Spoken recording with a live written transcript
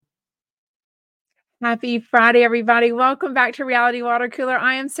Happy Friday, everybody. Welcome back to Reality Water Cooler.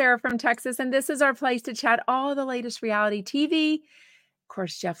 I am Sarah from Texas, and this is our place to chat all the latest reality TV. Of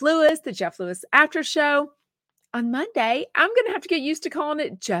course, Jeff Lewis, the Jeff Lewis After Show. On Monday, I'm going to have to get used to calling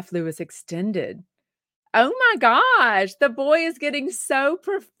it Jeff Lewis Extended. Oh my gosh, the boy is getting so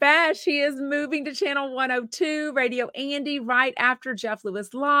profesh. He is moving to Channel 102, Radio Andy, right after Jeff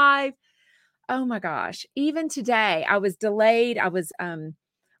Lewis Live. Oh my gosh. Even today, I was delayed. I was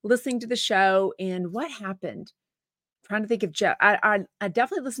listening to the show, and what happened? Trying to think of Jeff. I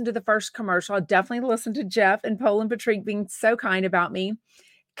definitely listened to the first commercial. I definitely listened to Jeff and Paul and Patrick being so kind about me,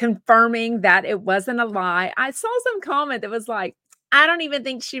 confirming that it wasn't a lie. I saw some comment that was like, I don't even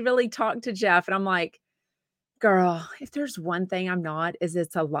think she really talked to Jeff. And I'm like, girl, if there's one thing I'm not, is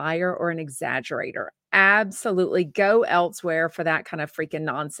it's a liar or an exaggerator. Absolutely go elsewhere for that kind of freaking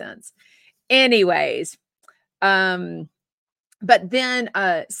nonsense. Anyways, but then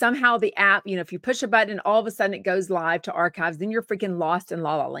somehow the app, if you push a button and all of a sudden it goes live to archives, then you're freaking lost in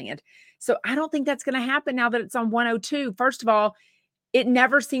La La Land. So I don't think that's going to happen now that it's on 102. First of all, it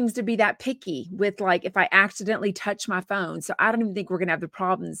never seems to be that picky with like if I accidentally touch my phone. So I don't even think we're going to have the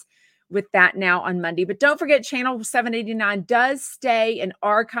problems with that now on Monday. But don't forget, Channel 789 does stay an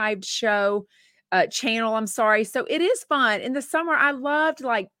archived show channel. I'm sorry. So it is fun. In the summer, I loved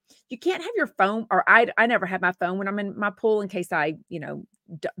you can't have your phone, or I never have my phone when I'm in my pool in case I,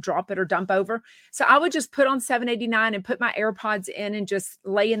 drop it or dump over. So I would just put on 789 and put my AirPods in and just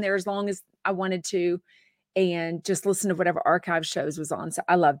lay in there as long as I wanted to and just listen to whatever archive shows was on. So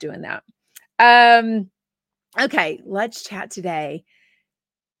I love doing that. Okay, let's chat today.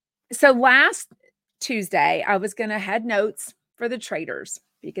 So last Tuesday, I was going to had notes for the Traitors.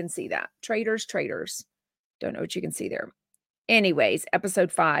 You can see that. Traitors. Don't know what you can see there. Anyways,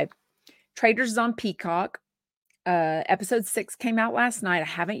 episode 5. Traitors is on Peacock. Episode 6 came out last night. I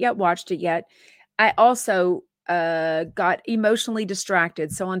haven't yet watched it yet. I also got emotionally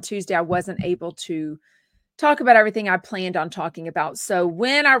distracted. So on Tuesday, I wasn't able to talk about everything I planned on talking about. So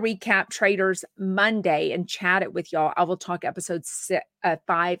when I recap Traitors Monday and chat it with y'all, I will talk episodes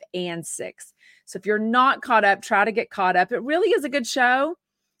 5 and 6. So if you're not caught up, try to get caught up. It really is a good show.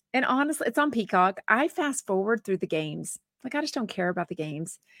 And honestly, it's on Peacock. I fast forward through the games. Like, I just don't care about the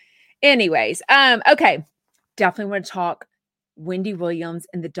games. Anyways, okay. Definitely want to talk Wendy Williams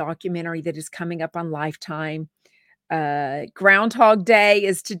and the documentary that is coming up on Lifetime. Groundhog Day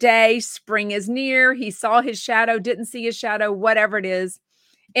is today. Spring is near. He saw his shadow, didn't see his shadow, whatever it is.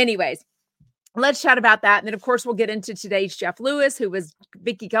 Anyways, let's chat about that. And then, of course, we'll get into today's Jeff Lewis, who was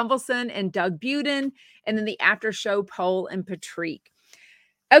Vicky Gunvalson and Doug Buden, and then the after show, Paul and Patrick.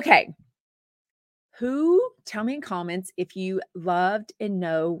 Okay. Tell me in comments if you loved and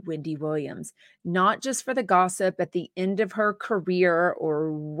know Wendy Williams, not just for the gossip at the end of her career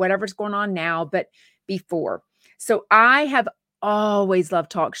or whatever's going on now, but before. So I have always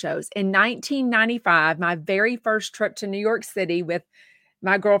loved talk shows. In 1995, my very first trip to New York City with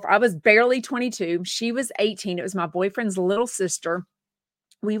my girlfriend, I was barely 22. She was 18. It was my boyfriend's little sister.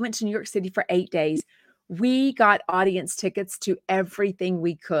 We went to New York City for 8 days. We got audience tickets to everything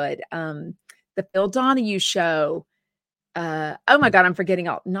we could. The Phil Donahue Show. Oh my God, I'm forgetting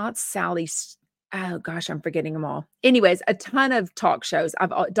all. Not Sally. Oh gosh, I'm forgetting them all. Anyways, a ton of talk shows.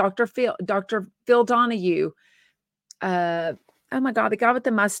 Dr. Phil Donahue. Oh my God, the guy with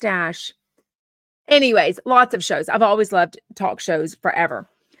the mustache. Anyways, lots of shows. I've always loved talk shows forever.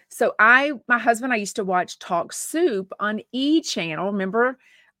 So my husband and I used to watch Talk Soup on E! Channel. Remember,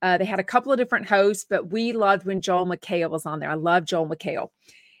 they had a couple of different hosts, but we loved when Joel McHale was on there. I love Joel McHale.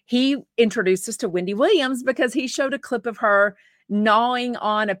 He introduced us to Wendy Williams because he showed a clip of her gnawing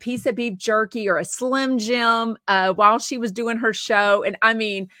on a piece of beef jerky or a Slim Jim while she was doing her show. And I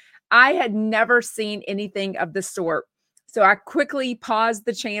mean, I had never seen anything of the sort. So I quickly paused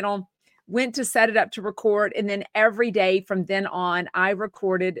the channel, went to set it up to record. And then every day from then on, I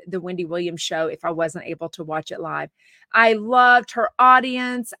recorded the Wendy Williams show if I wasn't able to watch it live. I loved her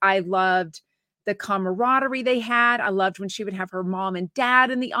audience. I loved the camaraderie they had. I loved when she would have her mom and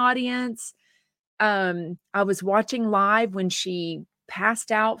dad in the audience. I was watching live when she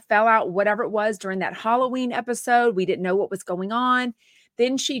passed out, fell out, whatever it was during that Halloween episode. We didn't know what was going on.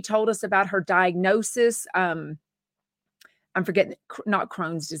 Then she told us about her diagnosis. I'm forgetting, not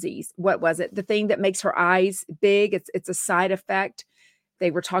Crohn's disease. What was it? The thing that makes her eyes big. It's a side effect.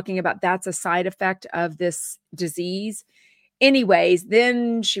 They were talking about that's a side effect of this disease. Anyways,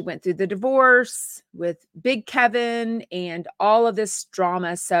 then she went through the divorce with Big Kevin and all of this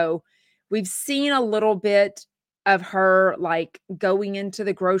drama. So we've seen a little bit of her like going into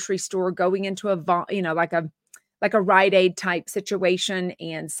the grocery store, going into like a Rite Aid type situation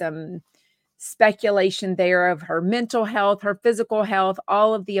and some speculation there of her mental health, her physical health,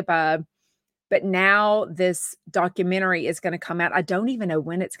 all of the above. But now this documentary is going to come out. I don't even know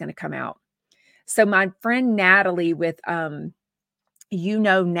when it's going to come out. So my friend Natalie with Nat,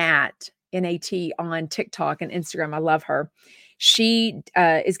 N-A-T, on TikTok and Instagram, I love her. She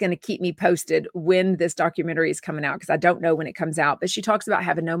is going to keep me posted when this documentary is coming out, because I don't know when it comes out. But she talks about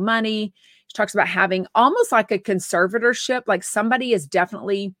having no money. She talks about having almost like a conservatorship, like somebody is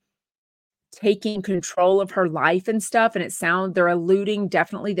definitely taking control of her life and stuff. And they're alluding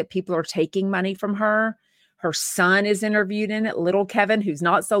definitely that people are taking money from her. Her son is interviewed in it, little Kevin, who's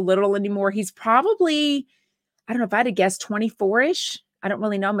not so little anymore. He's probably, I don't know if I had to guess, 24-ish. I don't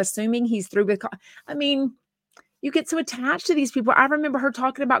really know. I'm assuming he's through with, I mean, you get so attached to these people. I remember her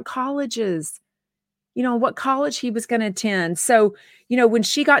talking about colleges, what college he was going to attend. So, when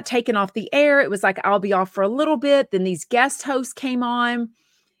she got taken off the air, it was like, I'll be off for a little bit. Then these guest hosts came on.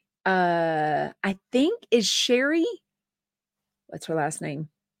 I think is Sherry. What's her last name?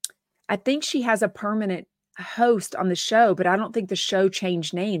 I think she has a permanent host on the show, but I don't think the show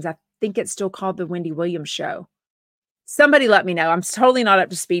changed names. I think it's still called the Wendy Williams Show. Somebody let me know. I'm totally not up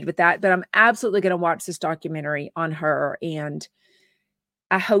to speed with that, but I'm absolutely going to watch this documentary on her. And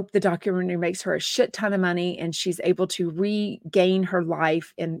I hope the documentary makes her a shit ton of money and she's able to regain her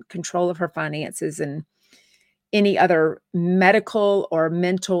life and control of her finances and any other medical or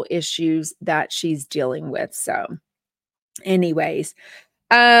mental issues that she's dealing with. So anyways,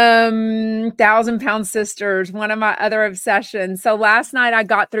 1,000-Pound Sisters, one of my other obsessions. So last night I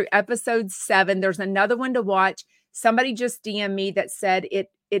got through episode 7. There's another one to watch. Somebody just DM'd me that said it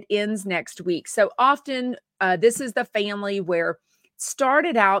ends next week. So often this is the family where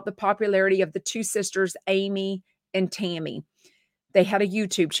started out the popularity of the two sisters, Amy and Tammy. They had a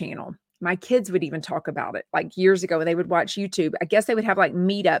YouTube channel. My kids would even talk about it like years ago when they would watch YouTube. I guess they would have like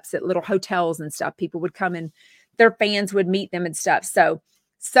meetups at little hotels and stuff. People would come and their fans would meet them and stuff. So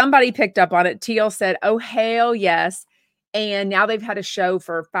somebody picked up on it. TL said, oh, hell yes. And now they've had a show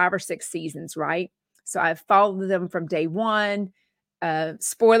for 5 or 6 seasons, right? So I've followed them from day one.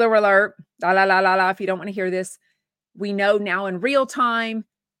 Spoiler alert, if you don't want to hear this. We know now in real time,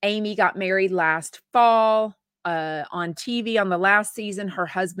 Amy got married last fall. On TV on the last season. Her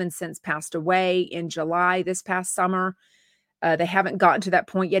husband since passed away in July this past summer. They haven't gotten to that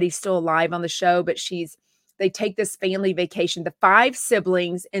point yet. He's still alive on the show, but they take this family vacation, the 5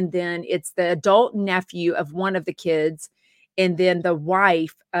 siblings, and then it's the adult nephew of one of the kids, and then the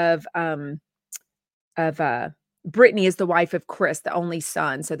wife of Brittany is the wife of Chris, the only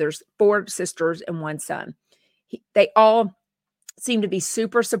son. So there's 4 sisters and 1 son. They all seem to be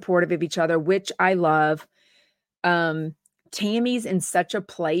super supportive of each other, which I love. Tammy's in such a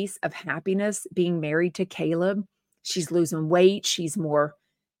place of happiness being married to Caleb. She's losing weight. She's more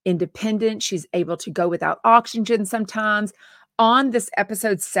independent. She's able to go without oxygen sometimes. On this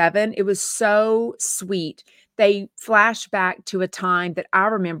episode 7, it was so sweet. They flash back to a time that I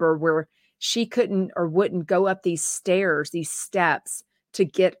remember where she couldn't or wouldn't go up these stairs, these steps to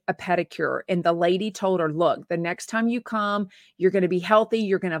get a pedicure. And the lady told her, look, the next time you come, you're going to be healthy.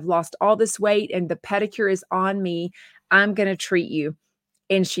 You're going to have lost all this weight and the pedicure is on me. I'm going to treat you.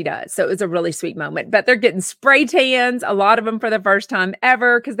 And she does. So it was a really sweet moment, but they're getting spray tans, a lot of them for the first time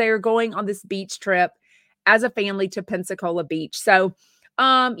ever, because they are going on this beach trip as a family to Pensacola Beach. So,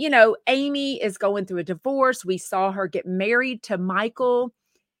 Amy is going through a divorce. We saw her get married to Michael.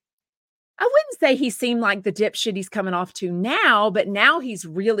 I wouldn't say he seemed like the dipshit he's coming off to now, but now he's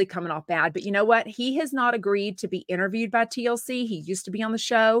really coming off bad. But you know what? He has not agreed to be interviewed by TLC. He used to be on the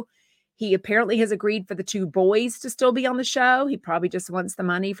show. He apparently has agreed for the 2 boys to still be on the show. He probably just wants the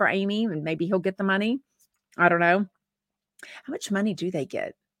money for Amy, and maybe he'll get the money. I don't know. How much money do they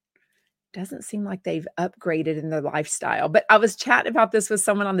get? Doesn't seem like they've upgraded in their lifestyle. But I was chatting about this with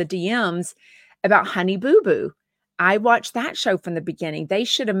someone on the DMs about Honey Boo Boo. I watched that show from the beginning. They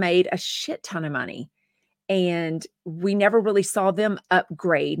should have made a shit ton of money. And we never really saw them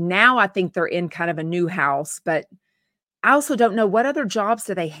upgrade. Now I think they're in kind of a new house, but I also don't know what other jobs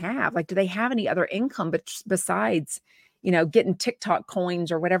do they have? Like, do they have any other income besides, getting TikTok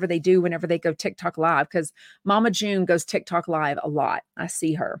coins or whatever they do whenever they go TikTok live? Because Mama June goes TikTok live a lot. I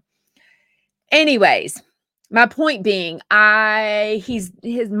see her. Anyways, my point being,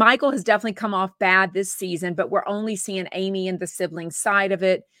 Michael has definitely come off bad this season, but we're only seeing Amy and the sibling side of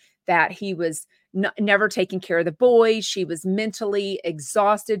it, that he was never taking care of the boys. She was mentally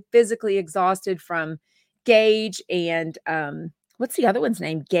exhausted, physically exhausted from Gage and, what's the other one's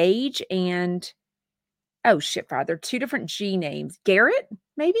name? Gage and, oh shit, they're 2 different G names. Garrett,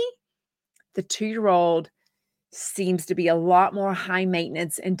 maybe? The 2-year-old seems to be a lot more high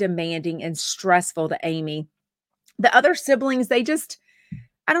maintenance and demanding and stressful to Amy. The other siblings,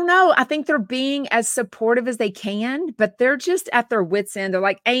 I don't know. I think they're being as supportive as they can, but they're just at their wits' end. They're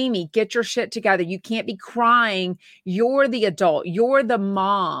like, Amy, get your shit together. You can't be crying. You're the adult. You're the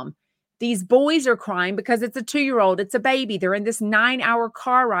mom. These boys are crying because it's a 2-year-old. It's a baby. They're in this 9-hour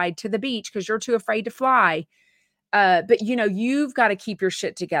car ride to the beach because you're too afraid to fly. But you've got to keep your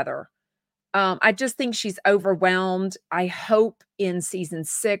shit together. I just think she's overwhelmed. I hope in season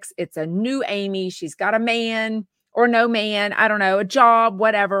 6, it's a new Amy. She's got a man or no man, I don't know, a job,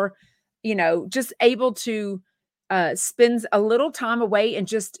 whatever, just able to spend a little time away and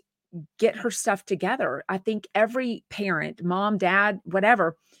just get her stuff together. I think every parent, mom, dad,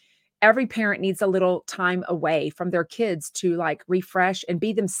 whatever, every parent needs a little time away from their kids to like refresh and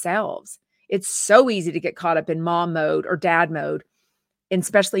be themselves. It's so easy to get caught up in mom mode or dad mode, and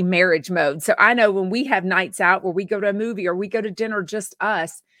especially marriage mode. So I know when we have nights out where we go to a movie or we go to dinner, just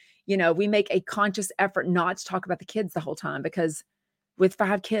us, we make a conscious effort not to talk about the kids the whole time, because with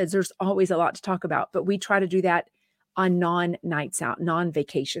 5 kids, there's always a lot to talk about, but we try to do that on non-nights out,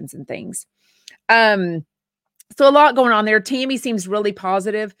 non-vacations and things. So a lot going on there. Tammy seems really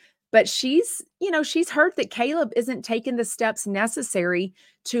positive, but she's heard that Caleb isn't taking the steps necessary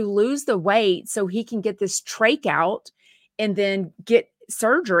to lose the weight so he can get this trach out and then get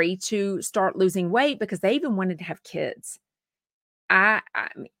surgery to start losing weight, because they even wanted to have kids. I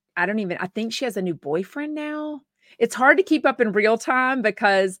think she has a new boyfriend now. It's hard to keep up in real time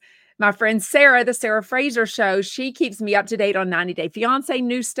because my friend Sarah, the Sarah Fraser show, she keeps me up to date on 90 Day Fiance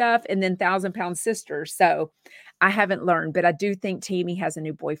new stuff and then 1,000 Pound Sisters. So I haven't learned, but I do think Tammy has a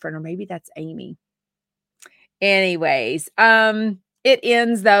new boyfriend, or maybe that's Amy. Anyways, it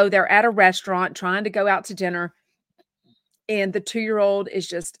ends though. They're at a restaurant trying to go out to dinner, and the 2-year-old is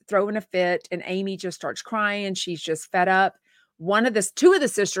just throwing a fit, and Amy just starts crying. She's just fed up. Two of the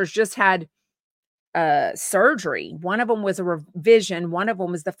sisters just had surgery. One of them was a revision. One of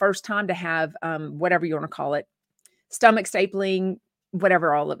them was the first time to have whatever you want to call it, stomach stapling,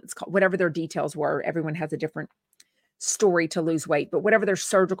 whatever all of it's called, whatever their details were. Everyone has a different story to lose weight, but whatever their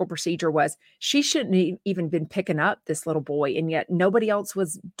surgical procedure was, she shouldn't even been picking up this little boy, and yet nobody else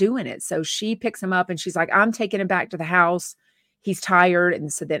was doing it. So she picks him up and she's like, I'm taking him back to the house. He's tired.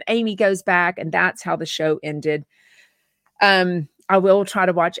 And so then Amy goes back, and that's how the show ended. I will try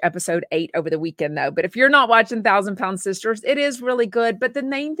to watch episode 8 over the weekend though. But if you're not watching 1,000 Pound Sisters, it is really good. But the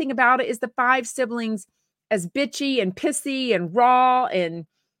main thing about it is the 5 siblings, as bitchy and pissy and raw, and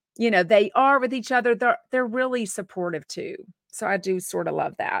they are with each other. They're really supportive too. So I do sort of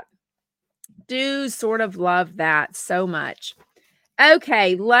love that. So much.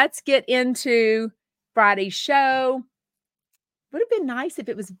 Okay, let's get into Friday's show. Would have been nice if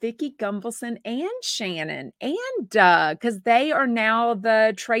it was Vicky Gumbelson and Shannon and Doug, because they are now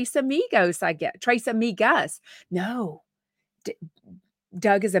the Tres Amigos, I guess. Tres Amigas. No,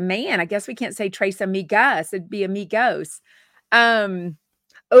 Doug is a man. I guess we can't say Tres Amigas. It'd be Amigos.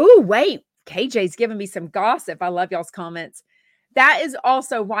 Oh, wait. KJ's giving me some gossip. I love y'all's comments. That is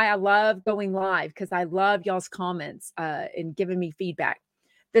also why I love going live, because I love y'all's comments and giving me feedback.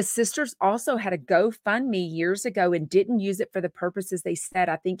 The sisters also had a GoFundMe years ago and didn't use it for the purposes they said.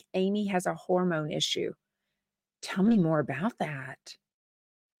 I think Amy has a hormone issue. Tell me more about that.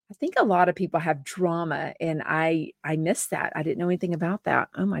 I think a lot of people have drama, and I missed that. I didn't know anything about that.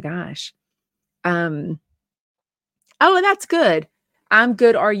 Oh my gosh. Oh, and that's good. I'm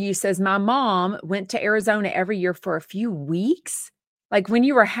good. RU says, my mom went to Arizona every year for a few weeks. Like when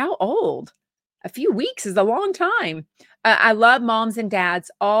you were how old? A few weeks is a long time. I love moms and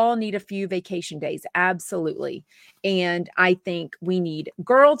dads. All need a few vacation days. Absolutely. And I think we need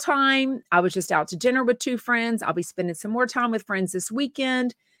girl time. I was just out to dinner with 2 friends. I'll be spending some more time with friends this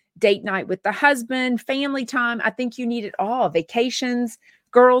weekend. Date night with the husband, family time. I think you need it all. Vacations,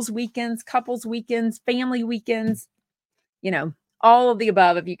 girls' weekends, couples' weekends, family weekends, all of the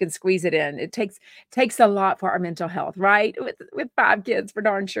above, if you can squeeze it in. It takes a lot for our mental health, right? With 5 kids, for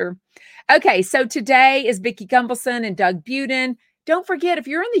darn sure. Okay, so today is Vicky Gumbelson and Doug Buden. Don't forget, if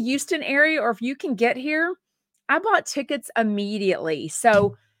you're in the Houston area or if you can get here, I bought tickets immediately.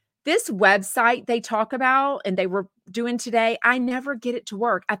 So this website they talk about and they were doing today, I never get it to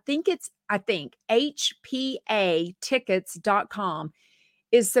work. I think HPAtickets.com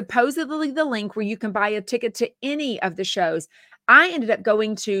is supposedly the link where you can buy a ticket to any of the shows. I ended up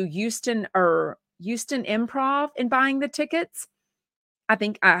going to Houston Improv and buying the tickets.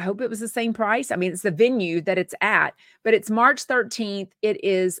 I hope it was the same price. I mean, it's the venue that it's at, but it's March 13th. It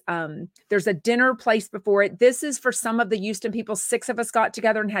is, there's a dinner place before it. This is for some of the Houston people. 6 of us got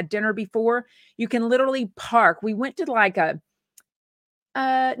together and had dinner before. You can literally park. We went to like not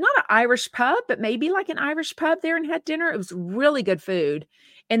an Irish pub, but maybe like an Irish pub there and had dinner. It was really good food.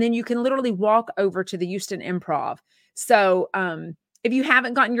 And then you can literally walk over to the Houston Improv. So, if you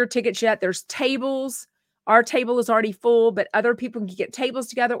haven't gotten your tickets yet, there's tables. Our table is already full, but other people can get tables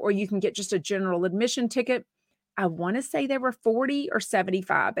together, or you can get just a general admission ticket. I want to say they were 40 or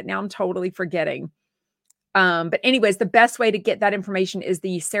 75, but now I'm totally forgetting. But anyways, the best way to get that information is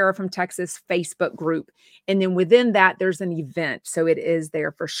the Sarah from Texas Facebook group. And then within that, there's an event. So it is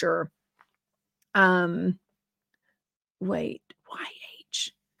there for sure. Wait,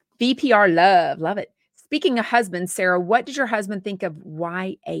 YH. VPR love it. Speaking of husbands, Sarah, what did your husband think of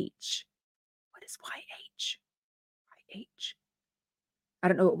YH? What is YH? YH. I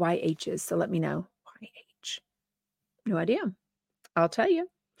don't know what YH is, so let me know. YH. No idea. I'll tell you.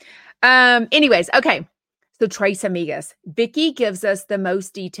 Anyways, okay. So Tres Amigas. Vicky gives us the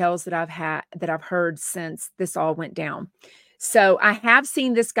most details that I've heard since this all went down. So I have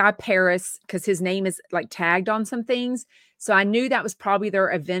seen this guy Paris because his name is like tagged on some things. So I knew that was probably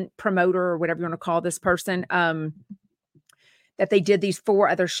their event promoter or whatever you want to call this person. That they did these 4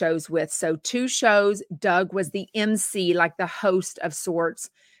 other shows with. So 2 shows, Doug was the MC, like the host of sorts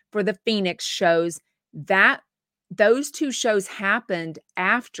for the Phoenix shows. Those 2 shows happened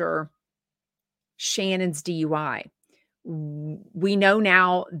after Shannon's DUI. We know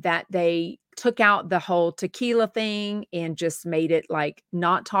now that they took out the whole tequila thing and just made it like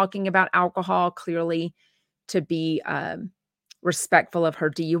not talking about alcohol, clearly to be respectful of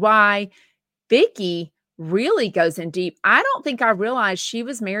her DUI. Vicky really goes in deep. I don't think I realized she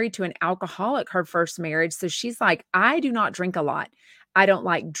was married to an alcoholic, her first marriage. So she's like, I do not drink a lot. I don't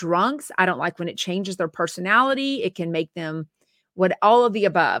like drunks. I don't like when it changes their personality. It can make them all of the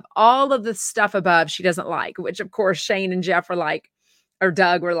above, all of the stuff above she doesn't like, which of course Shane and Jeff were like, or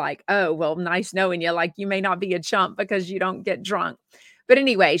Doug were like, oh, well, nice knowing you. Like you may not be a chump because you don't get drunk. But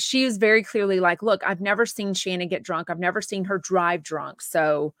anyway, she was very clearly like, look, I've never seen Shannon get drunk. I've never seen her drive drunk.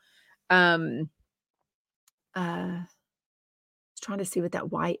 So, I was trying to see what that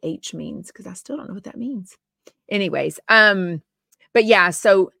YH means because I still don't know what that means. Anyways, but yeah,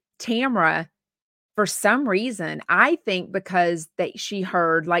 so Tamra, for some reason, I think because she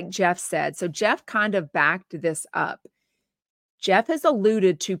heard, like Jeff said, so Jeff kind of backed this up. Jeff has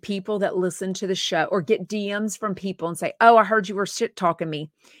alluded to people that listen to the show or get DMs from people and say, oh, I heard you were shit talking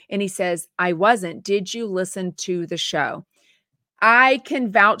me. And he says, I wasn't. Did you listen to the show? I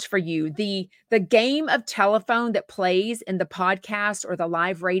can vouch for you. The game of telephone that plays in the podcast or the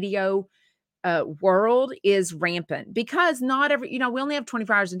live radio world is rampant because not every, we only have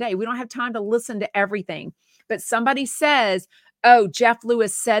 24 hours a day. We don't have time to listen to everything. But somebody says, oh, Jeff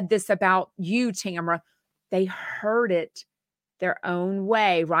Lewis said this about you, Tamra. They heard it their own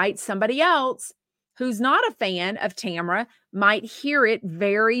way, right? Somebody else who's not a fan of Tamra might hear it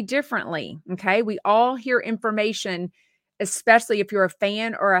very differently. Okay. We all hear information, especially if you're a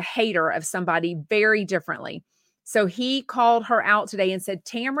fan or a hater of somebody, very differently. So he called her out today and said,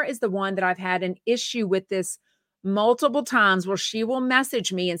 Tamra is the one that I've had an issue with this multiple times where she will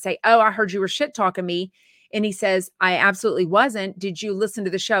message me and say, oh, I heard you were shit talking me. And he says, I absolutely wasn't. Did you listen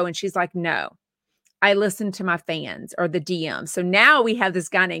to the show? And she's like, no, I listened to my fans or the DM. So now we have this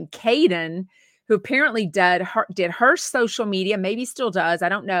guy named Caden who apparently did her social media, maybe still does. I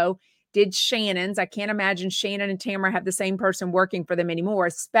don't know. Did Shannon's. I can't imagine Shannon and Tamra have the same person working for them anymore,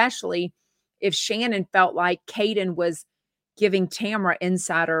 especially if Shannon felt like Caden was giving Tamra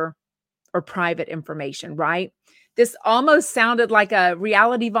insider or private information, right? This almost sounded like a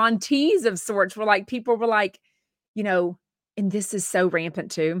reality Von Tease of sorts where like people were like, and this is so rampant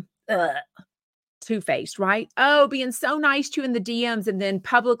too. Two-faced, right? Oh, being so nice to you in the DMs and then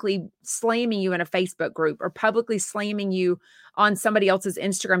publicly slamming you in a Facebook group or publicly slamming you on somebody else's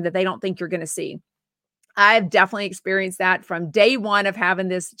Instagram that they don't think you're going to see. I've definitely experienced that from day one of having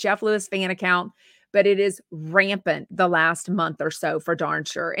this Jeff Lewis fan account, but it is rampant the last month or so for darn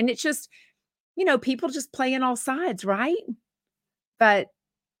sure. And it's just, people just playing all sides, right? But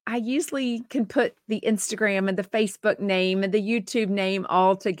I usually can put the Instagram and the Facebook name and the YouTube name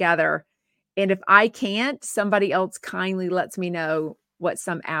all together. And if I can't, somebody else kindly lets me know what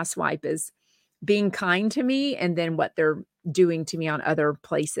some asswipe is being kind to me and then what they're doing to me on other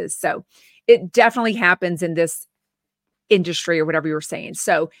places. So it definitely happens in this industry or whatever you were saying.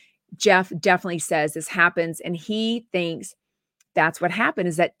 So Jeff definitely says this happens. And he thinks that's what happened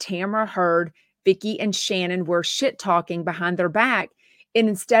is that Tamra heard Vicky and Shannon were shit talking behind their back. And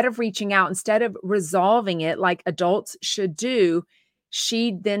instead of reaching out, instead of resolving it like adults should do,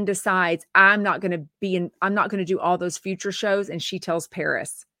 she then decides, I'm not going to do all those future shows. And she tells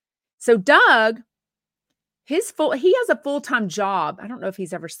Paris. So Doug, he has a full-time job. I don't know if he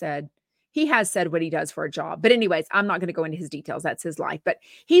has said what he does for a job. But anyways, I'm not going to go into his details. That's his life. But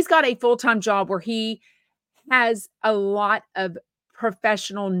he's got a full-time job where he has a lot of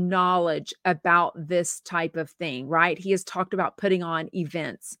professional knowledge about this type of thing, right? He has talked about putting on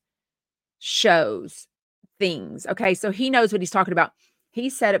events, shows, things. Okay. So he knows what he's talking about. He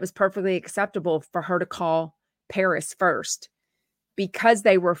said it was perfectly acceptable for her to call Paris first because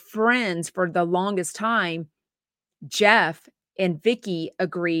they were friends for the longest time. Jeff and Vicky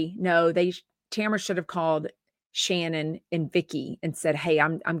agree. No, Tamara should have called Shannon and Vicky and said, hey,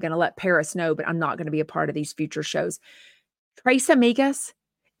 I'm going to let Paris know, but I'm not going to be a part of these future shows. Tres Amigas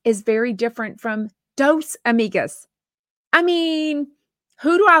is very different from Dos Amigas. I mean,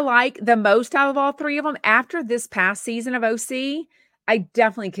 who do I like the most out of all three of them? After this past season of OC, I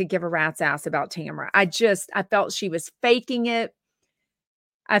definitely could give a rat's ass about Tamara. I felt she was faking it.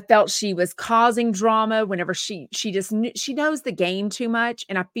 I felt she was causing drama whenever she knows the game too much.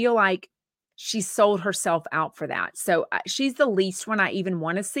 And I feel like she sold herself out for that. So she's the least one I even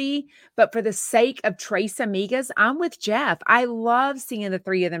want to see. But for the sake of Tres Amigas, I'm with Jeff. I love seeing the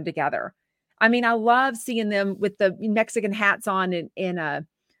three of them together. I mean, I love seeing them with the Mexican hats on in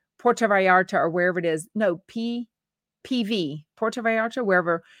Puerto Vallarta or wherever it is. No, PV, Puerto Vallarta,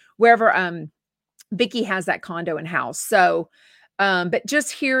 wherever Vicky has that condo and house. So, but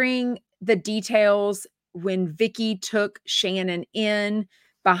just hearing the details when Vicky took Shannon in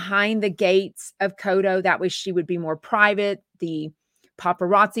behind the gates of Kodo, that way she would be more private. The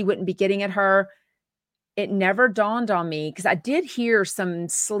paparazzi wouldn't be getting at her. It never dawned on me because I did hear some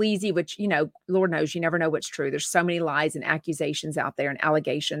sleazy, which, Lord knows you never know what's true. There's so many lies and accusations out there and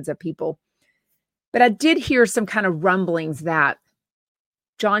allegations of people. But I did hear some kind of rumblings that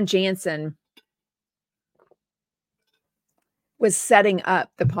John Jansen was setting up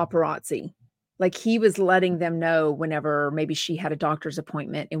the paparazzi. Like he was letting them know whenever maybe she had a doctor's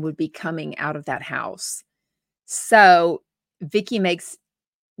appointment and would be coming out of that house. So Vicky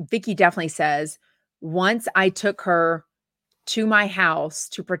definitely says, once I took her to my house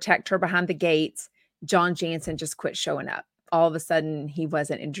to protect her behind the gates, John Jansen just quit showing up. All of a sudden, he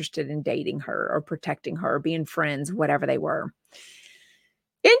wasn't interested in dating her or protecting her or being friends, whatever they were.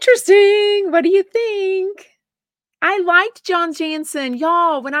 Interesting. What do you think? I liked John Jansen.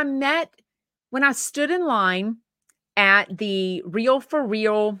 Y'all, when I stood in line at the Real for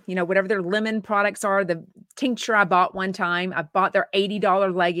Real, whatever their lemon products are, the tincture I bought one time, I bought their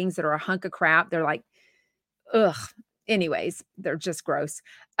 $80 leggings that are a hunk of crap. They're like, ugh. Anyways, they're just gross.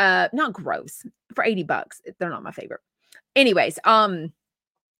 Not gross. For $80. They're not my favorite. Anyways,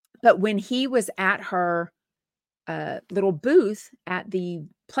 but when he was at her little booth at the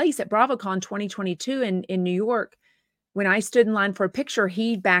place at BravoCon 2022 in New York, when I stood in line for a picture,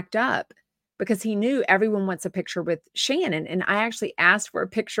 he backed up because he knew everyone wants a picture with Shannon. And I actually asked for a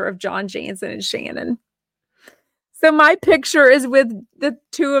picture of John Jansen and Shannon. So my picture is with the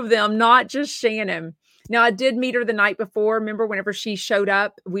two of them, not just Shannon. Now, I did meet her the night before. Remember, whenever she showed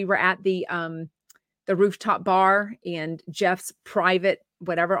up, we were at the rooftop bar and Jeff's private,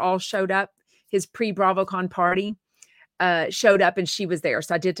 whatever, all showed up. His pre-BravoCon party showed up and she was there.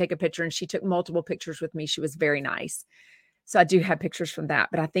 So I did take a picture and she took multiple pictures with me. She was very nice. So I do have pictures from that.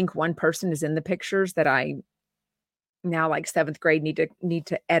 But I think one person is in the pictures that I now, like 7th grade, need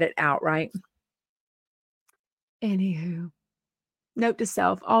to edit out, right? Anywho, note to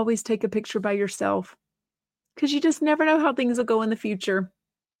self, always take a picture by yourself because you just never know how things will go in the future.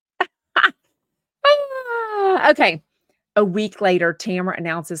 Okay. A week later, Tamara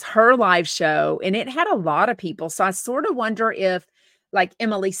announces her live show, and it had a lot of people. So I sort of wonder if, like,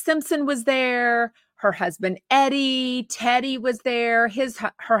 Emily Simpson was there, her husband Eddie, Teddy was there,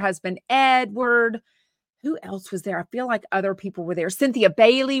 her husband Edward. Who else was there? I feel like other people were there. Cynthia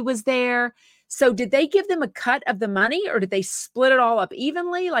Bailey was there. So did they give them a cut of the money, or did they split it all up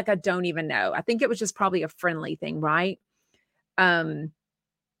evenly? Like, I don't even know. I think it was just probably a friendly thing, right? I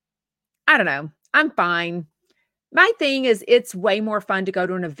don't know. I'm fine. My thing is, it's way more fun to go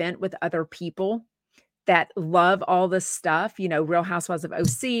to an event with other people that love all this stuff, Real Housewives of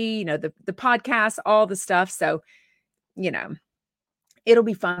OC, the podcast, all the stuff. So, it'll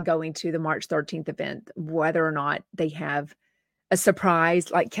be fun going to the March 13th event, whether or not they have a surprise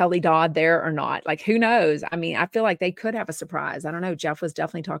like Kelly Dodd there or not. Like, who knows? I mean, I feel like they could have a surprise. I don't know. Jeff was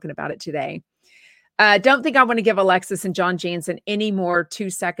definitely talking about it today. Don't think I want to give Alexis and John Jansen any more 2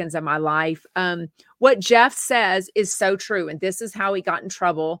 seconds of my life. What Jeff says is so true. And this is how he got in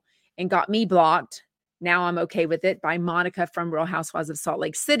trouble and got me blocked. Now I'm okay with it, by Monica from Real Housewives of Salt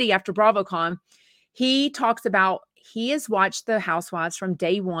Lake City after BravoCon. He talks about he has watched the Housewives from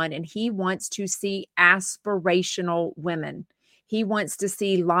day one, and he wants to see aspirational women. He wants to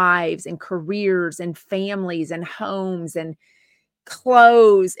see lives and careers and families and homes and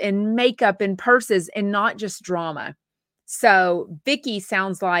clothes and makeup and purses and not just drama. So Vicky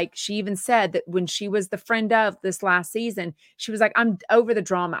sounds like she even said that when she was the friend of this last season, she was like, I'm over the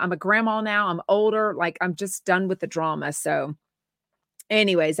drama. I'm a grandma now. I'm older. Like, I'm just done with the drama. So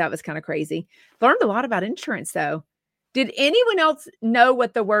anyways, that was kind of crazy. Learned a lot about insurance though. Did anyone else know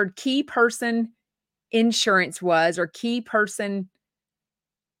what the word key person insurance was, or key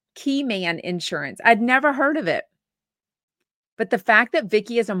man insurance? I'd never heard of it. But the fact that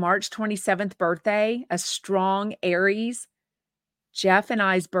Vicky is a March 27th birthday, a strong Aries, Jeff and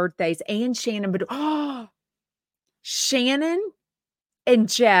I's birthdays, and Shannon, but Shannon and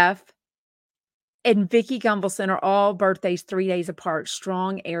Jeff and Vicky Gumbelson are all birthdays 3 days apart,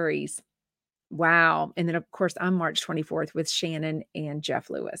 strong Aries. Wow. And then, of course, I'm March 24th with Shannon and Jeff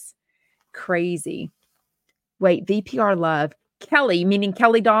Lewis. Crazy. Wait, VPR love. Kelly, meaning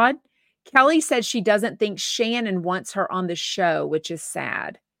Kelly Dodd. Kelly said she doesn't think Shannon wants her on the show, which is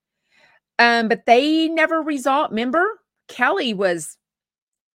sad. But they never resolved. Remember, Kelly was,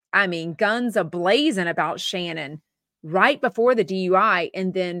 guns a-blazing about Shannon right before the DUI.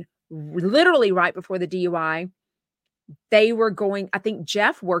 And then literally right before the DUI, they were going, I think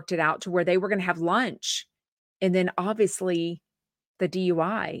Jeff worked it out to where they were going to have lunch. And then obviously the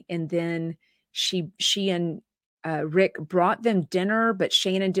DUI. And then she and Rick brought them dinner, but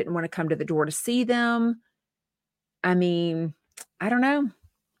Shannon didn't want to come to the door to see them. I don't know.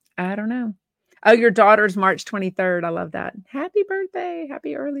 Oh, your daughter's March 23rd. I love that. Happy birthday.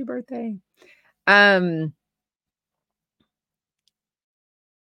 Happy early birthday.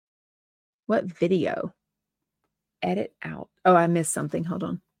 What video? Edit out. Oh, I missed something. Hold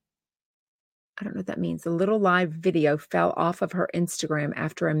on. I don't know what that means. The little live video fell off of her Instagram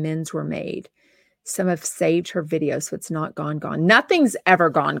after amends were made. Some have saved her video, so it's not gone. Nothing's ever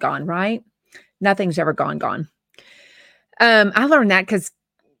gone, right? Nothing's ever gone. I learned that because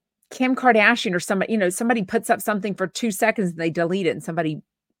Kim Kardashian or somebody puts up something for 2 seconds and they delete it, and somebody,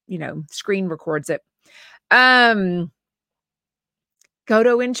 screen records it. Go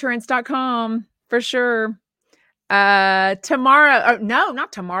to insurance.com for sure. Not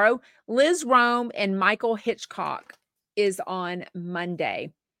tomorrow. Liz Rome and Michael Hitchcock is on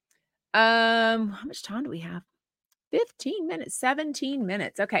Monday. How much time do we have? 15 minutes, 17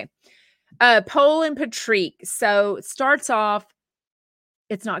 minutes. Okay. Poll and Patrick. So it starts off,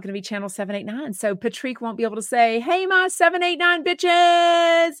 it's not going to be channel 789. So Patrick won't be able to say, hey, my 789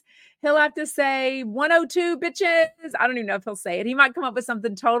 bitches. He'll have to say 102 bitches. I don't even know if he'll say it. He might come up with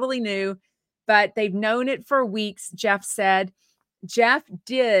something totally new, but they've known it for weeks. Jeff said. Jeff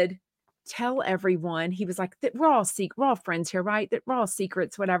did tell everyone. He was like, we're all friends here, right? That we're all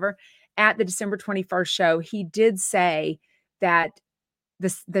secrets, whatever. At the December 21st show, he did say that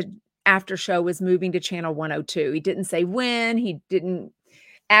the after show was moving to channel 102. He didn't say when. He didn't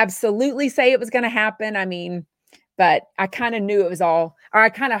absolutely say it was going to happen. But I kind of knew it was all, or I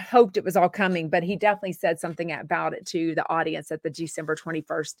kind of hoped it was all coming, but he definitely said something about it to the audience at the December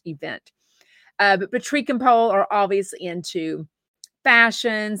 21st event. But Patrick and Poll are obviously into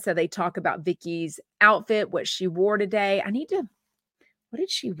fashion. So they talk about Vicky's outfit, what she wore today. What did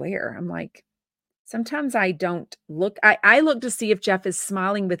she wear? I'm like, sometimes I don't look. I look to see if Jeff is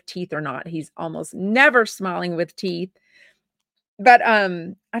smiling with teeth or not. He's almost never smiling with teeth. But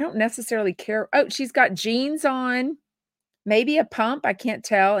I don't necessarily care. Oh, she's got jeans on, maybe a pump. I can't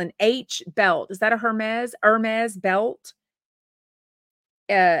tell. An H belt. Is that a Hermes belt?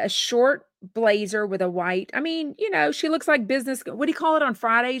 A short blazer with a white. She looks like business. What do you call it on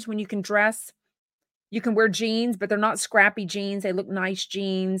Fridays when you can dress? You can wear jeans, but they're not scrappy jeans. They look nice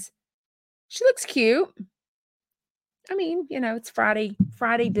jeans. She looks cute. It's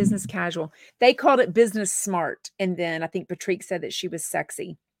Friday business casual. They called it business smart. And then I think Patrick said that she was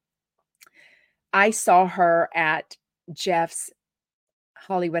sexy. I saw her at Jeff's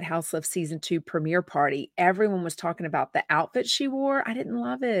Hollywood House Lift season 2 premiere party. Everyone was talking about the outfit she wore. I didn't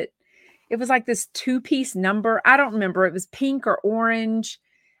love it. It was like this 2-piece number. I don't remember. It was pink or orange.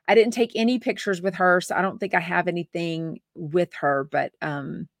 I didn't take any pictures with her, so I don't think I have anything with her, but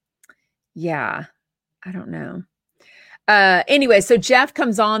yeah, I don't know. Anyway, so Jeff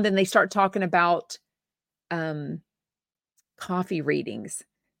comes on, then they start talking about coffee readings.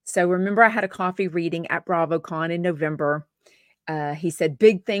 So remember I had a coffee reading at BravoCon in November. He said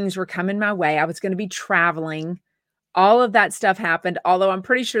big things were coming my way. I was going to be traveling. All of that stuff happened, although I'm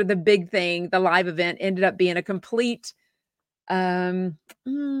pretty sure the big thing, the live event, ended up being a complete, um,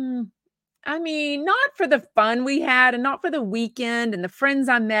 mm, I mean, not for the fun we had and not for the weekend and the friends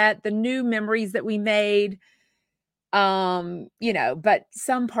I met, the new memories that we made, but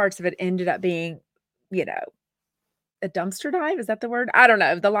some parts of it ended up being, you know, a dumpster dive. Is that the word? I don't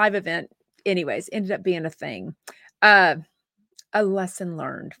know. The live event, anyways, ended up being a thing. Uh, a lesson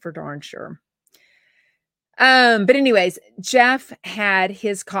learned for darn sure. But anyways, Jeff had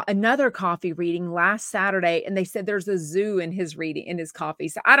his another coffee reading last Saturday, and they said there's a zoo in his reading in his coffee.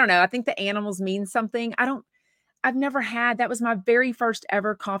 So I don't know. I think the animals mean something. I've never had, that was my very first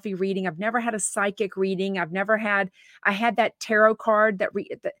ever coffee reading. I've never had a psychic reading. I had that tarot card that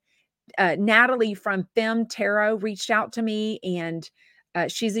Natalie from Fem Tarot reached out to me, and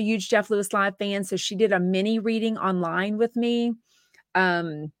she's a huge Jeff Lewis Live fan. So she did a mini reading online with me.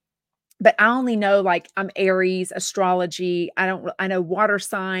 But I only know, like, I'm Aries, astrology. I know water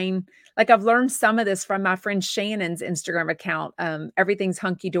sign. Like, I've learned some of this from my friend Shannon's Instagram account. Everything's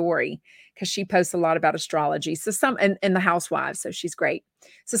hunky dory because she posts a lot about astrology. So and the housewives. So she's great.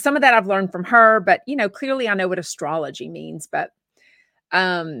 So some of that I've learned from her, but clearly I know what astrology means. But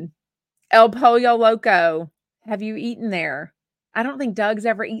El Pollo Loco, have you eaten there? I don't think Doug's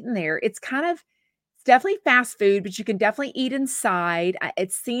ever eaten there. It's definitely fast food, but you can definitely eat inside.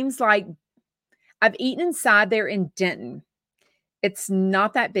 It seems like I've eaten inside there in Denton. It's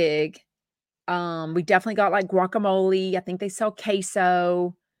not that big. We definitely got like guacamole. I think they sell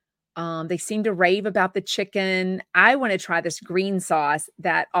queso. They seem to rave about the chicken. I want to try this green sauce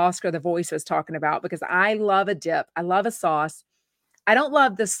that Oscar the Voice was talking about because I love a dip. I love a sauce. I don't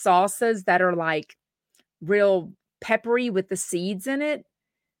love the sauces that are like real peppery with the seeds in it,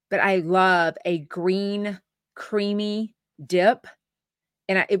 but I love a green, creamy dip.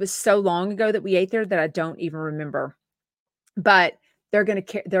 And it was so long ago that we ate there that I don't even remember. But they're going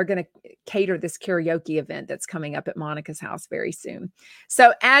to cater this karaoke event that's coming up at Monica's house very soon.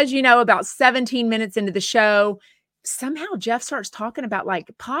 So as you know, about 17 minutes into the show, somehow Jeff starts talking about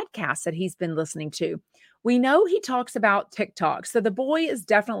like podcasts that he's been listening to. We know he talks about TikTok. So the boy is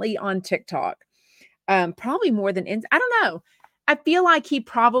definitely on TikTok. Probably more than I don't know. I feel like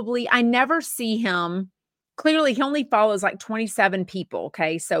I never see him. Clearly, he only follows like 27 people.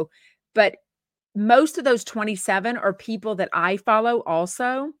 Okay. So, but most of those 27 are people that I follow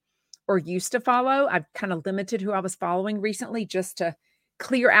also or used to follow. I've kind of limited who I was following recently just to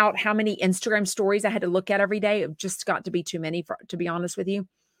clear out how many Instagram stories I had to look at every day. It just got to be too many, to be honest with you.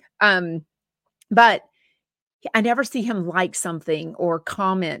 But I never see him like something or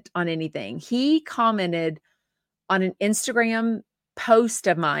comment on anything. He commented on an Instagram post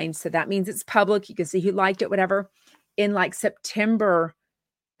of mine. So that means it's public. You can see who liked it, whatever, in like September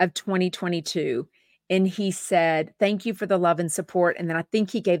of 2022. And he said, thank you for the love and support. And then I think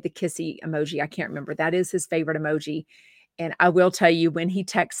he gave the kissy emoji. I can't remember. That is his favorite emoji. And I will tell you, when he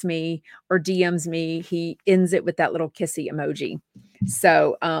texts me or DMs me, he ends it with that little kissy emoji.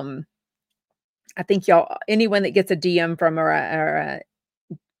 So, I think anyone that gets a DM from or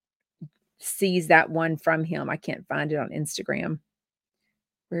sees that one from him, I can't find it on Instagram.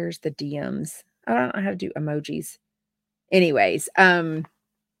 Where's the DMs? I don't know how to do emojis. Anyways,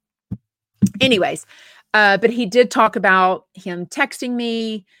 but he did talk about him texting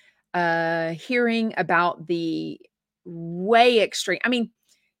me, hearing about the way extreme. I mean,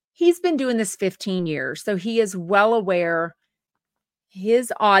 he's been doing this 15 years, so he is well aware.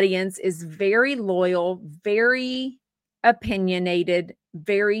 His audience is very loyal, very opinionated,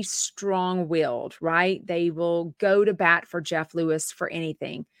 very strong-willed, right? They will go to bat for Jeff Lewis for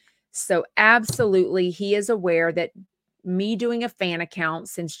anything. So absolutely, he is aware that me doing a fan account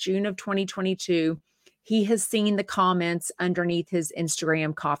since June of 2022, he has seen the comments underneath his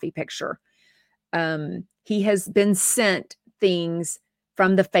Instagram coffee picture. He has been sent things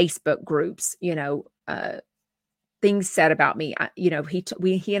from the Facebook groups, things said about me.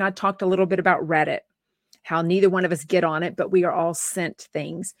 He and I talked a little bit about Reddit, how neither one of us get on it, but we are all sent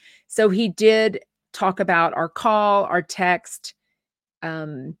things. So he did talk about our call, our text.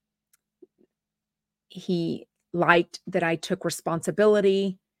 He liked that I took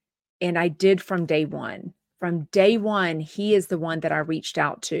responsibility, and I did from day one. From day one, he is the one that I reached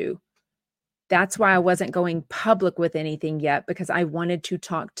out to. That's why I wasn't going public with anything yet, because I wanted to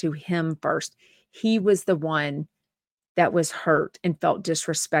talk to him first. He was the one that was hurt and felt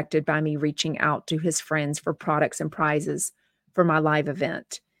disrespected by me reaching out to his friends for products and prizes for my live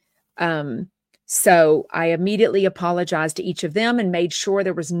event. So I immediately apologized to each of them and made sure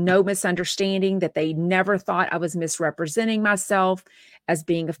there was no misunderstanding, that they never thought I was misrepresenting myself as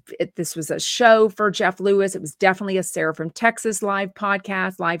being this was a show for Jeff Lewis. It was definitely a Sarah from Texas live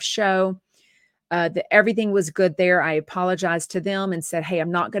podcast, live show. Everything was good there. I apologized to them and said, hey,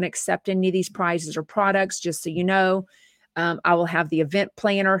 I'm not going to accept any of these prizes or products, just so you know. I will have the event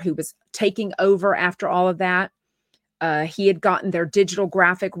planner who was taking over after all of that. He had gotten their digital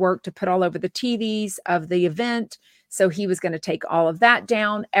graphic work to put all over the TVs of the event. So he was going to take all of that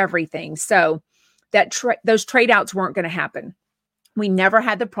down, everything. So those trade outs weren't going to happen. We never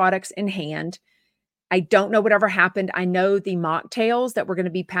had the products in hand. I don't know whatever happened. I know the mocktails that were going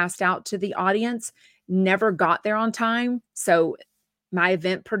to be passed out to the audience never got there on time. So my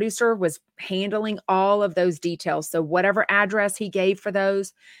event producer was handling all of those details. So whatever address he gave for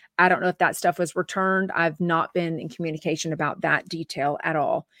those, I don't know if that stuff was returned. I've not been in communication about that detail at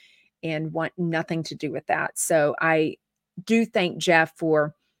all and want nothing to do with that. So I do thank Jeff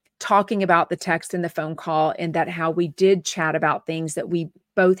for talking about the text and the phone call, and that how we did chat about things that we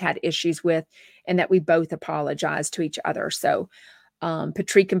both had issues with and that we both apologized to each other. So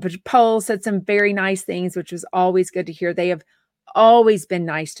Patrick and Paul said some very nice things, which was always good to hear. They have always been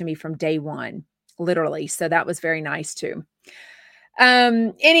nice to me from day one, literally. So that was very nice too.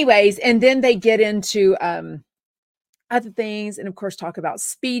 Anyways, and then they get into other things and of course talk about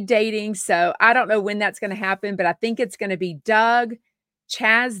speed dating. So I don't know when that's going to happen, but I think it's going to be Doug,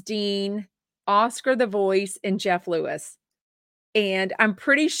 Chaz Dean, Oscar the Voice, and Jeff Lewis. And I'm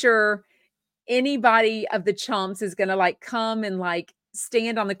pretty sure anybody of the chumps is going to like come and like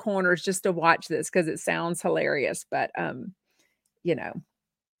stand on the corners just to watch this because it sounds hilarious. But, you know,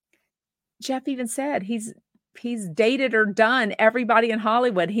 Jeff even said he's dated or done everybody in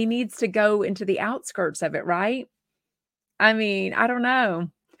Hollywood. He needs to go into the outskirts of it, right? I mean, I don't know.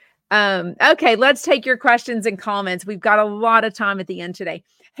 Okay, let's take your questions and comments. We've got a lot of time at the end today.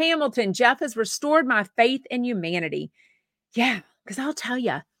 Hamilton, Jeff has restored my faith in humanity. Yeah, because I'll tell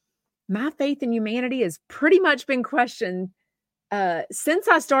you, my faith in humanity has pretty much been questioned since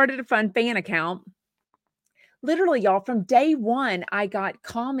I started a fun fan account. Literally, y'all, from day one, I got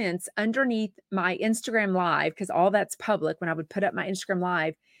comments underneath my Instagram live, because all that's public when I would put up my Instagram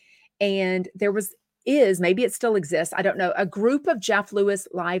live. And there maybe it still exists, I don't know, a group of Jeff Lewis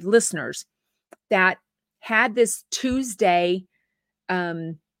live listeners that had this Tuesday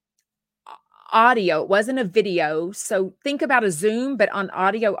audio. It wasn't a video. So think about a Zoom, but on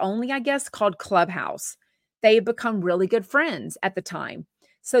audio only, I guess, called Clubhouse. They had become really good friends at the time.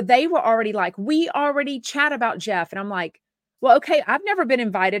 So they were already like, we already chat about Jeff. And I'm like, well, okay, I've never been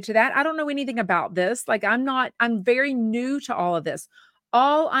invited to that. I don't know anything about this. Like, I'm very new to all of this.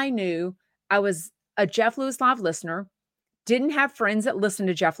 All I knew, I was a Jeff Lewis Live listener, didn't have friends that listened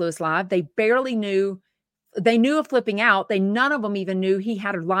to Jeff Lewis Live. They knew of Flipping Out. None of them even knew he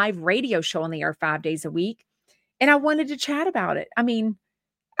had a live radio show on the air 5 days a week. And I wanted to chat about it. I mean,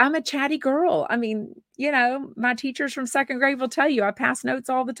 I'm a chatty girl. I mean, you know, my teachers from second grade will tell you I pass notes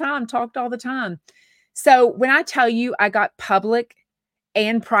all the time, talked all the time. So when I tell you I got public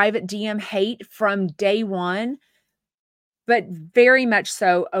and private DM hate from day one, but very much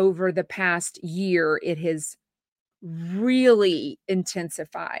so over the past year, it has really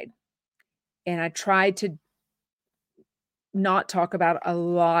intensified. And I tried to not talk about a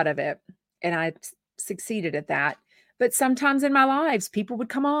lot of it, and I succeeded at that. But sometimes in my lives, people would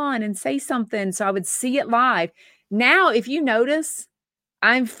come on and say something, so I would see it live. Now, if you notice,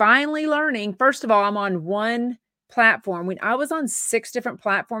 I'm finally learning. First of all, I'm on one platform. When I was on 6 different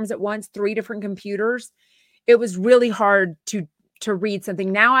platforms at once, 3 different computers, it was really hard to read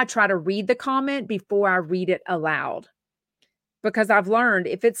something. Now I try to read the comment before I read it aloud, because I've learned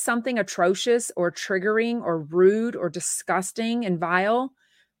if it's something atrocious or triggering or rude or disgusting and vile,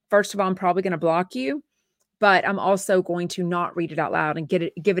 first of all, I'm probably going to block you, but I'm also going to not read it out loud and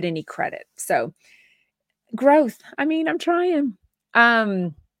give it any credit. So growth. I mean, I'm trying.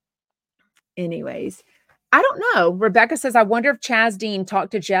 Anyways, I don't know. Rebecca says, I wonder if Chaz Dean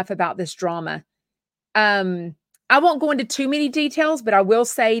talked to Jeff about this drama. I won't go into too many details, but I will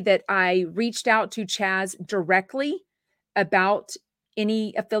say that I reached out to Chaz directly about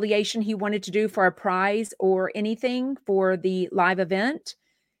any affiliation he wanted to do for a prize or anything for the live event.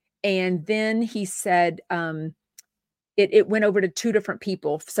 And then he said it went over to 2 different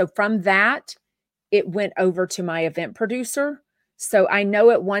people. So from that, it went over to my event producer. So I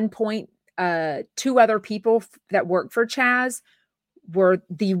know at one point, 2 other people that work for Chaz were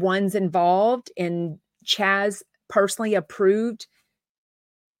the ones involved, and Chaz personally approved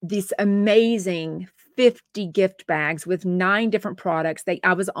this amazing 50 gift bags with 9 different products.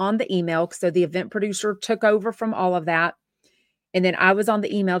 I was on the email, so the event producer took over from all of that. And then I was on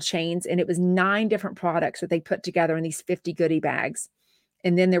the email chains, and it was 9 different products that they put together in these 50 goodie bags.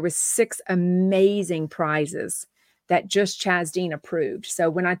 And then there was 6 amazing prizes that just Chaz Dean approved.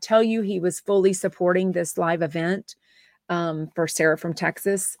 So when I tell you he was fully supporting this live event for Sarah from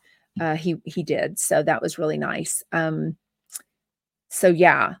Texas, he did. So that was really nice. So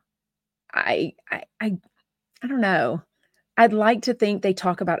yeah, I don't know. I'd like to think they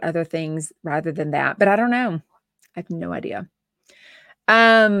talk about other things rather than that, but I don't know. I have no idea.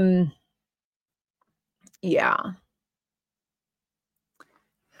 Yeah.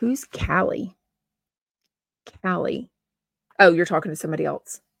 Who's Callie? Callie. Oh, you're talking to somebody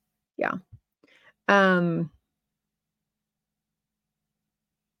else. Yeah. Bye,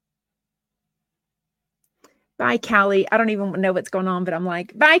 Callie. I don't even know what's going on, but I'm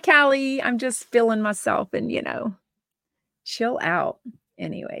like, bye, Callie. I'm just feeling myself and, chill out.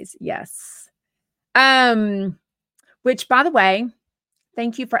 Anyways, yes. Which, by the way,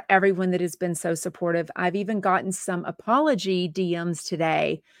 thank you for everyone that has been so supportive. I've even gotten some apology DMs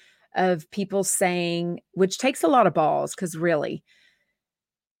today of people saying, which takes a lot of balls, because really,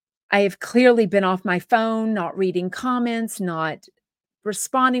 I have clearly been off my phone, not reading comments, not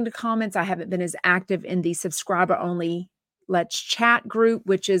responding to comments. I haven't been as active in the subscriber only Let's Chat group,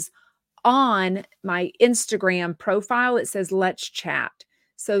 which is on my Instagram profile. It says Let's Chat.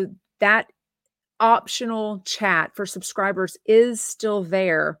 So that optional chat for subscribers is still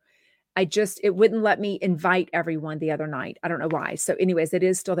there. It wouldn't let me invite everyone the other night. I don't know why. So anyways, it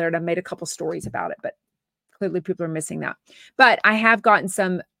is still there. And I've made a couple stories about it, but clearly people are missing that. But I have gotten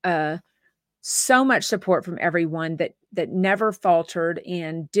so much support from everyone that never faltered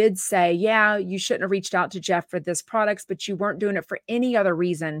and did say, yeah, you shouldn't have reached out to Jeff for this products, but you weren't doing it for any other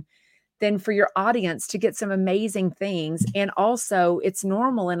reason than for your audience to get some amazing things. And also it's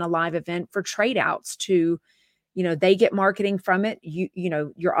normal in a live event for trade outs to, they get marketing from it.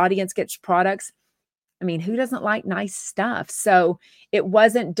 Your audience gets products. I mean, who doesn't like nice stuff? So it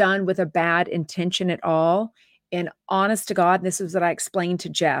wasn't done with a bad intention at all. And honest to God, this is what I explained to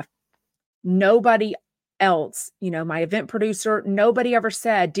Jeff. Nobody else, my event producer, nobody ever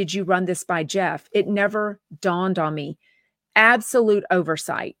said, did you run this by Jeff? It never dawned on me. Absolute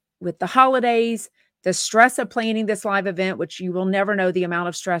oversight with the holidays, the stress of planning this live event, which you will never know the amount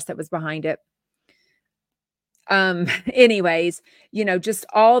of stress that was behind it. Anyways, just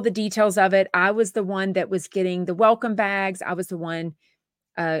all the details of it. I was the one that was getting the welcome bags. I was the one,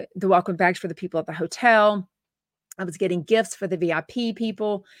 the welcome bags for the people at the hotel. I was getting gifts for the VIP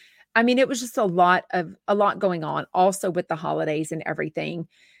people. I mean, it was just a lot going on also with the holidays and everything.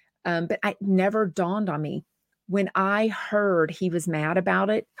 But it never dawned on me. When I heard he was mad about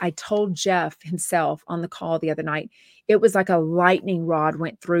it, I told Jeff himself on the call the other night, it was like a lightning rod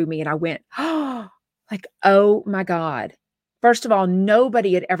went through me and I went, oh, like, oh my God. First of all,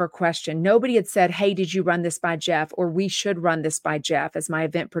 nobody had ever questioned. Nobody had said, hey, did you run this by Jeff? Or we should run this by Jeff as my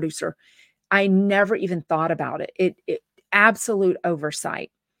event producer. I never even thought about it. It absolute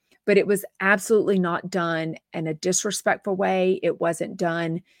oversight. But it was absolutely not done in a disrespectful way. It wasn't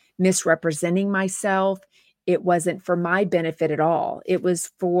done misrepresenting myself. It wasn't for my benefit at all. It was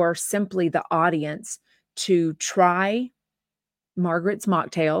for simply the audience to try Margaret's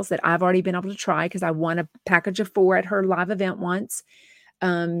mocktails that I've already been able to try because I won a package of 4 at her live event once,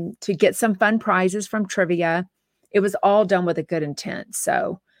 to get some fun prizes from trivia. It was all done with a good intent.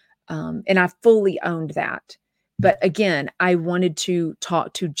 So, and I fully owned that. But again, I wanted to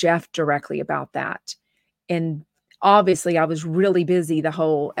talk to Jeff directly about that. And obviously I was really busy the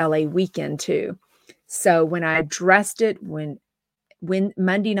whole LA weekend too. So when I addressed it, when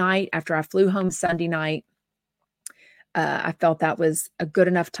Monday night, after I flew home Sunday night, I felt that was a good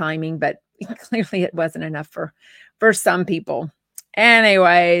enough timing, but clearly it wasn't enough for some people.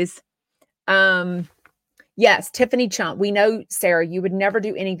 Anyways, yes, Tiffany Chump. We know, Sarah, you would never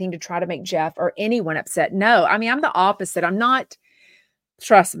do anything to try to make Jeff or anyone upset. No, I mean, I'm the opposite. I'm not,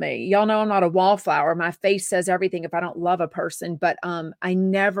 trust me, y'all know I'm not a wallflower. My face says everything if I don't love a person, but I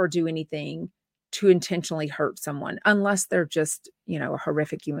never do anything to intentionally hurt someone unless they're just, a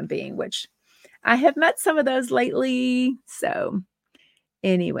horrific human being, which I have met some of those lately. So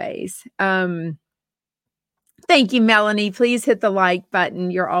anyways, thank you, Melanie. Please hit the like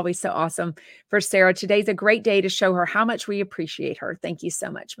button. You're always so awesome. For Sarah, today's a great day to show her how much we appreciate her. Thank you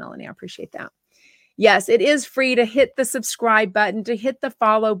so much, Melanie. I appreciate that. Yes, it is free to hit the subscribe button, to hit the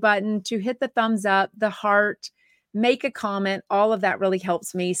follow button, to hit the thumbs up, the heart, make a comment. All of that really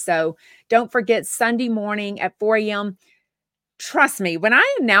helps me. So don't forget, Sunday morning at 4 a.m., trust me, when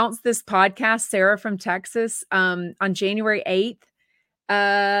I announced this podcast, Sarah from Texas, on January 8th,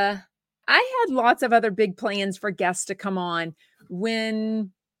 I had lots of other big plans for guests to come on.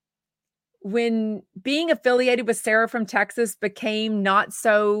 When being affiliated with Sarah from Texas became not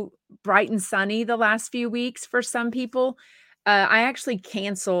so bright and sunny the last few weeks for some people, I actually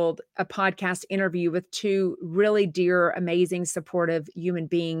canceled a podcast interview with two really dear, amazing, supportive human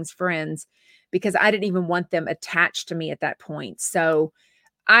beings, friends, because I didn't even want them attached to me at that point. So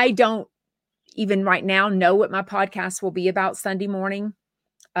I don't even right now know what my podcast will be about Sunday morning.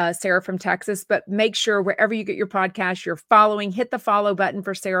 Sarah from Texas, but make sure wherever you get your podcast, you're following, hit the follow button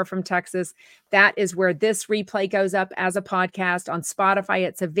for Sarah from Texas. That is where this replay goes up as a podcast. On Spotify,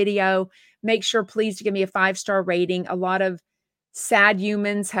 it's a video. Make sure, please, to give me a 5-star rating. A lot of sad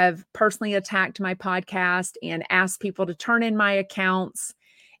humans have personally attacked my podcast and asked people to turn in my accounts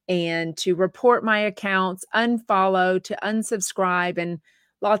and to report my accounts, unfollow, to unsubscribe, and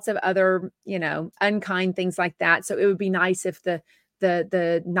lots of other, unkind things like that. So it would be nice if the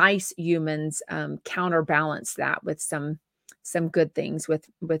nice humans counterbalance that with some good things with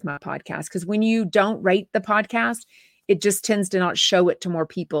my podcast. Because when you don't rate the podcast, it just tends to not show it to more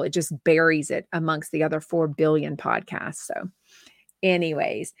people. It just buries it amongst the other 4 billion podcasts. So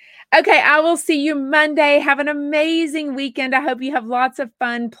anyways, okay, I will see you Monday. Have an amazing weekend. I hope you have lots of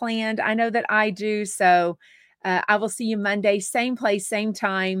fun planned. I know that I do. So I will see you Monday, same place, same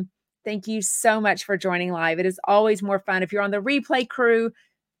time. Thank you so much for joining live. It is always more fun. If you're on the replay crew,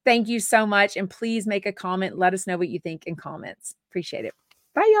 thank you so much. And please make a comment. Let us know what you think in comments. Appreciate it.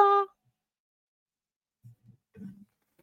 Bye, y'all.